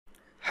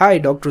Hi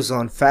doctors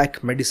on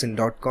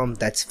facmedicine.com,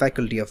 that's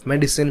Faculty of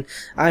Medicine.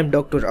 I'm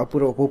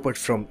Dr.Apurva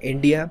from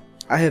India.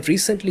 I have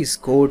recently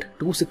scored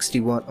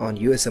 261 on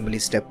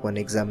USMLE Step 1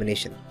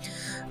 examination.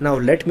 Now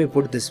let me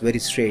put this very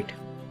straight.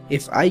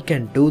 If I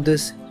can do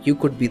this, you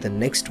could be the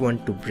next one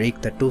to break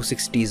the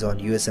 260s on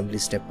USMLE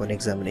Step 1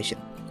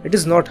 examination. It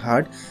is not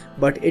hard,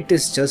 but it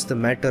is just a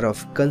matter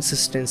of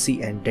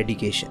consistency and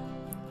dedication.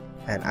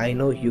 And I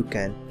know you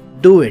can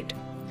do it.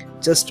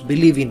 Just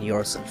believe in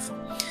yourself.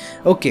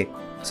 Okay.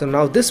 So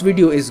now this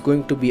video is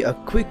going to be a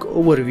quick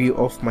overview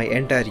of my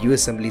entire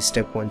USMLE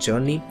Step 1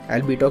 journey.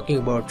 I'll be talking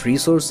about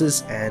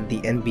resources and the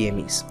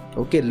NBMEs.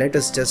 Okay, let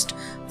us just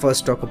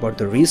first talk about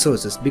the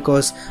resources,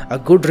 because a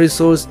good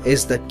resource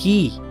is the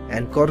key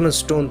and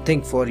cornerstone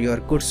thing for your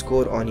good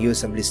score on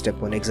USMLE Step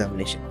 1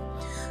 examination.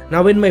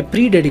 Now in my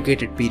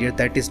pre-dedicated period,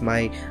 that is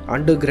my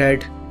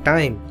undergrad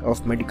time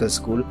of medical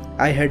school,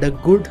 I had a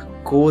good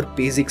core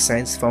basic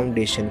science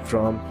foundation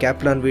from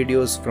Kaplan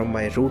videos, from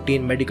my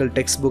routine medical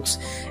textbooks,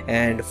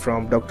 and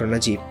from Dr.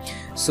 Najib.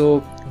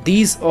 So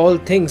these all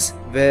things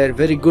were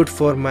very good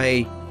for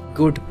my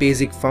good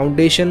basic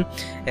foundation,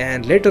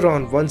 and later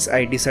on, once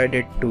I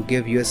decided to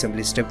give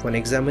USMLE Step 1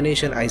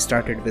 examination, I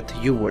started with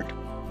UWorld.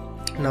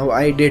 Now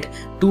I did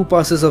 2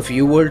 passes of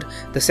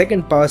UWorld. The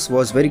second pass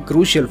was very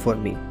crucial for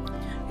me.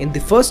 In the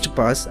first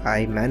pass,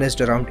 I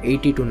managed around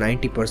 80 to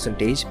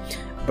 90%,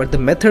 but the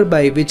method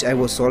by which I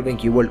was solving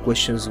UWorld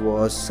questions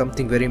was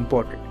something very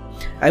important.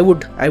 I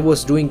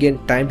was doing in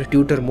timed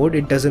tutor mode.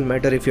 It doesn't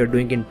matter if you're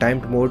doing in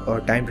timed mode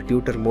or timed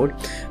tutor mode,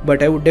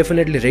 but I would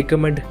definitely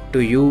recommend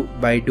to you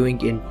by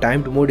doing in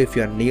timed mode if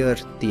you are near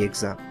the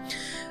exam.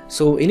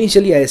 So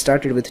initially I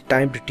started with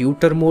timed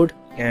tutor mode,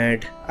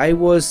 and I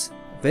was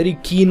very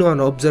keen on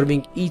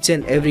observing each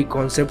and every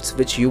concepts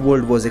which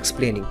UWorld was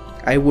explaining.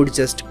 I would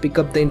just pick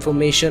up the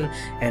information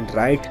and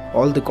write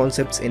all the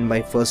concepts in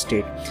my first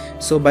aid.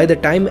 So by the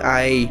time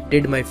I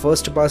did my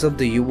first pass of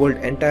the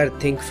UWorld, entire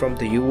thing from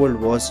the UWorld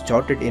was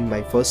jotted in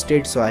my first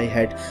aid. So I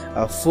had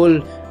a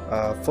full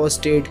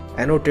first aid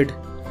annotated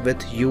with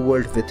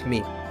UWorld with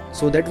me.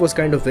 So that was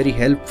kind of very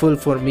helpful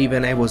for me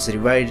when I was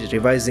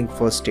revising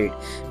first aid,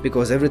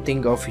 because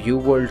everything of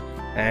UWorld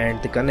and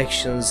the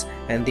connections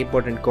and the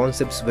important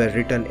concepts were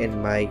written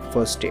in my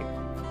first aid.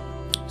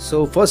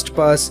 So first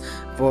pass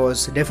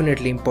was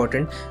definitely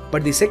important,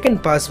 but the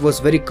second pass was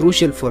very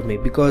crucial for me,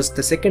 because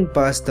the second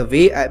pass, the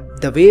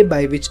way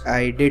by which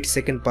I did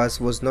second pass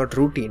was not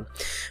routine.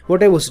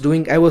 What I was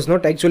doing, I was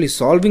not actually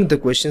solving the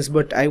questions,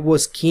 but I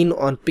was keen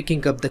on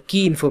picking up the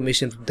key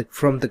information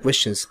from the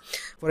questions.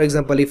 For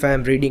example, if I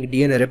am reading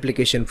DNA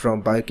replication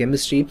from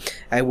biochemistry,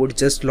 I would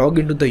just log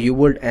into the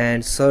UWorld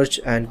and search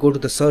and go to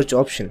the search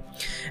option.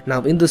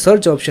 Now in the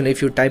search option,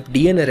 if you type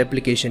DNA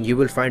replication, you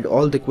will find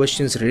all the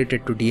questions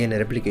related to DNA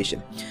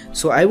replication.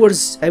 So I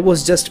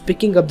was just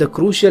picking up the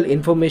crucial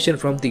information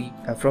from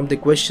the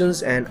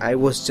questions, and I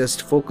was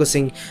just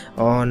focusing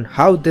on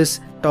how this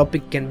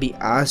topic can be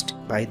asked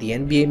by the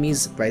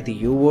NBMEs, by the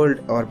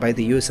UWorld, or by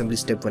the USMLE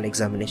Step 1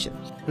 examination.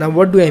 Now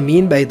what do I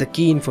mean by the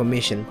key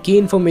information? Key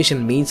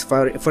information means,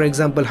 for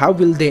example, how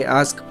will they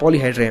ask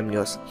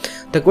polyhydramnios?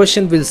 The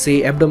question will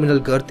say abdominal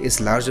girth is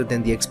larger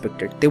than the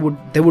expected. They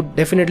would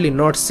definitely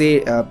not say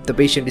the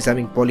patient is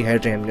having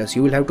polyhydramnios.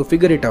 You will have to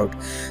figure it out.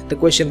 The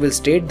question will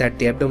state that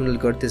the abdominal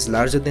girth is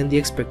larger than the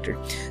expected.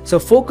 So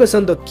focus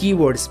on the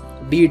keywords,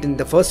 be it in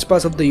the first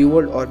pass of the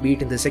UWorld or be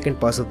it in the second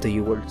pass of the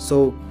UWorld.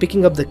 So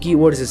picking up the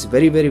keywords is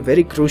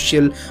very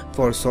crucial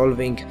for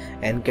solving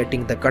and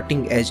getting the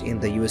cutting edge in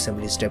the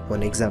USMLE Step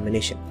 1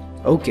 examination.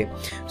 Okay,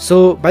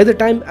 so by the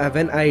time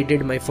when I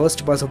did my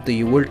first pass of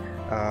the UWorld,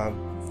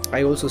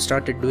 I also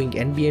started doing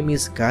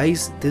NBMEs.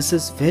 Guys, this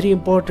is very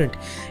important.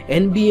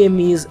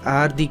 NBMEs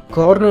are the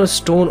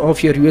cornerstone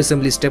of your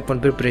USMLE Step 1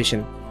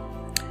 preparation.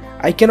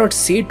 I cannot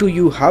say to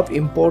you how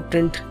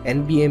important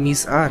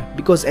NBMEs are,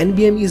 because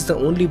NBME is the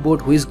only board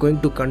who is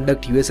going to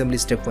conduct USMLE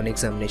Step 1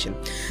 examination.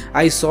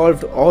 I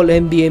solved all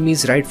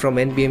NBMEs right from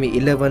NBME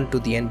 11 to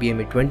the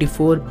NBME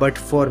 24, but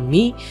for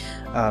me,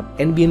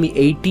 NBME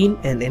 18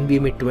 and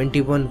NBME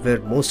 21 were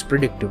most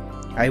predictive.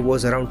 I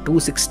was around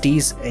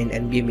 260s in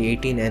NBME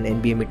 18 and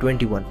NBME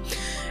 21.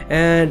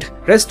 And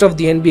rest of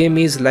the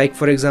NBMEs, like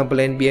for example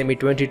NBME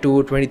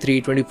 22,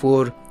 23,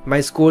 24,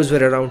 my scores were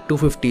around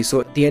 250.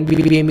 So the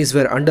NBMEs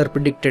were under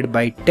predicted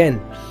by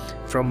 10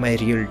 from my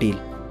real deal.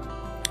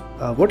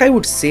 What I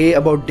would say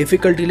about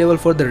difficulty level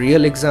for the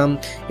real exam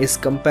is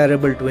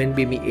comparable to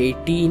NBME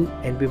 18,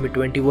 NBME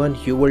 21,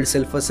 UWorld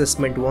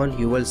Self-Assessment 1,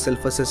 UWorld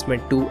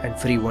Self-Assessment 2 and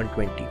Free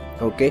 120.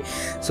 Okay,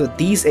 so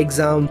these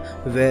exams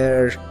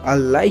were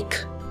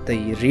alike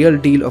the real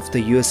deal of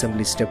the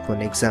USMLE Step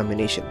 1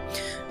 examination.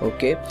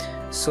 Okay,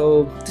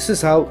 so this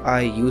is how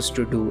I used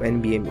to do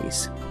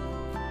NBMEs.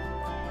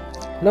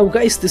 Now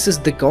guys, this is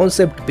the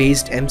concept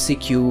based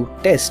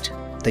MCQ test,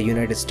 the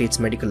United States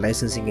Medical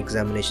Licensing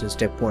Examination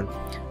Step 1.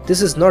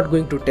 This is not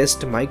going to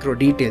test micro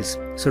details.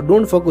 So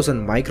don't focus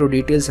on micro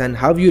details. And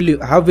how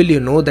will you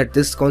know that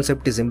this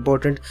concept is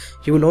important?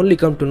 You will only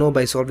come to know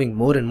by solving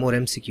more and more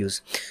MCQs.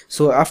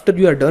 So after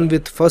you are done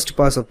with first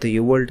pass of the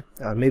UWorld,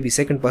 or maybe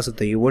second pass of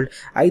the UWorld,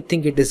 I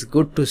think it is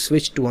good to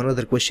switch to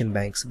another question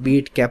banks, be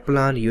it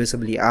Kaplan,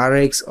 USMLE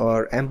RX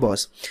or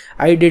MBOSS.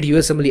 I did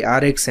USMLE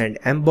RX and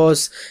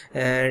MBOSS,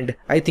 and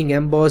I think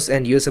MBOSS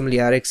and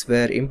USMLE RX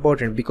were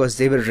important because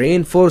they were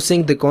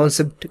reinforcing the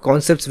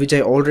concepts which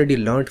I already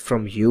learned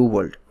from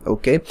UWorld.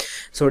 Okay,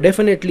 so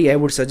definitely I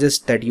would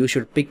suggest that you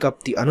should pick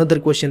up the another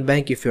question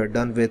bank if you are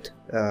done with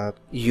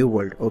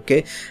UWorld.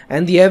 Okay,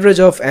 and the average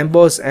of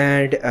MBOSS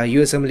and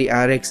USMLE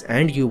RX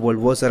and UWorld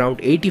was around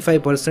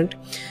 85%,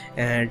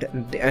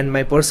 and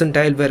my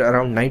percentile were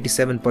around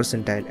 97th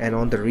percentile, and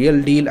on the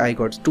real deal I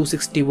got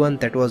 261,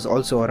 that was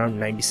also around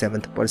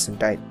 97th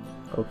percentile.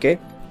 Okay,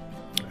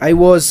 I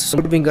was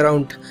solving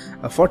around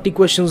 40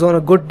 questions on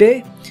a good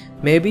day,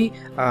 maybe,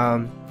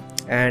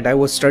 and I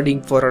was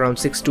studying for around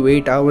 6 to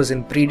 8 hours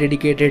in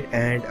pre-dedicated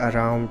and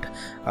around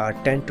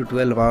 10 to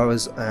 12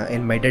 hours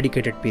in my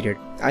dedicated period.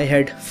 I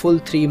had full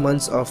 3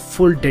 months of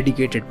full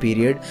dedicated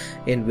period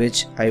in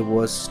which I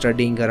was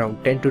studying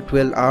around 10 to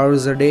 12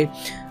 hours a day,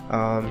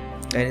 and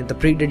in the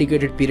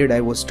pre-dedicated period I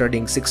was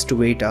studying 6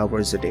 to 8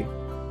 hours a day.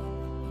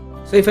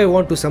 So if I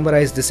want to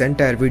summarize this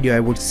entire video,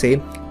 I would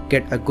say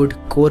get a good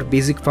core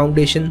basic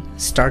foundation,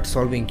 start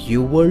solving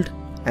UWorld,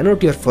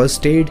 annotate your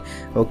first aid.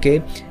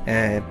 Okay,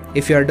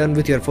 if you are done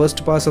with your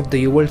first pass of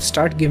the UWorld,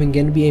 start giving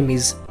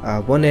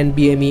NBMEs, one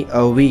NBME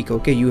a week.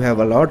 Okay, you have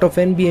a lot of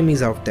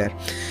NBMEs out there.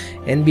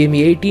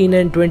 NBME 18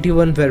 and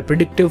 21 were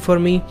predictive for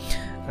me.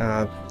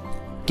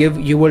 Give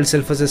UWorld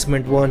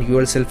self-assessment 1,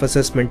 UWorld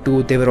self-assessment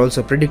 2, they were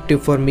also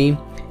predictive for me.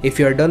 If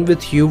you are done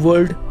with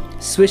UWorld,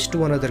 switch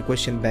to another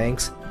question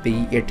banks,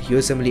 be it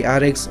USMLE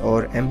RX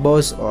or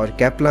MBOSS or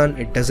Kaplan,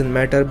 it doesn't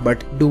matter,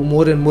 but do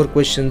more and more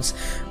questions,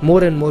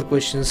 more and more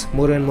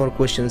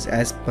questions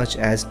as much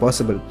as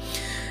possible.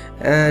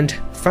 And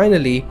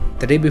finally,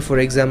 the day before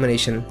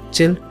examination,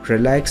 chill,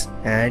 relax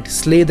and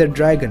slay the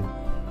dragon.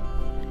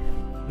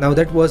 Now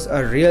that was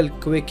a real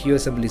quick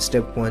USMLE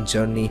Step 1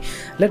 journey.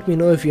 Let me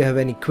know if you have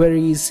any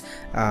queries.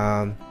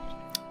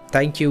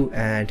 Thank you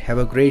and have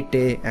a great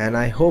day, and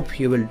I hope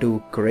you will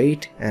do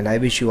great, and I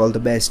wish you all the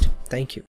best. Thank you.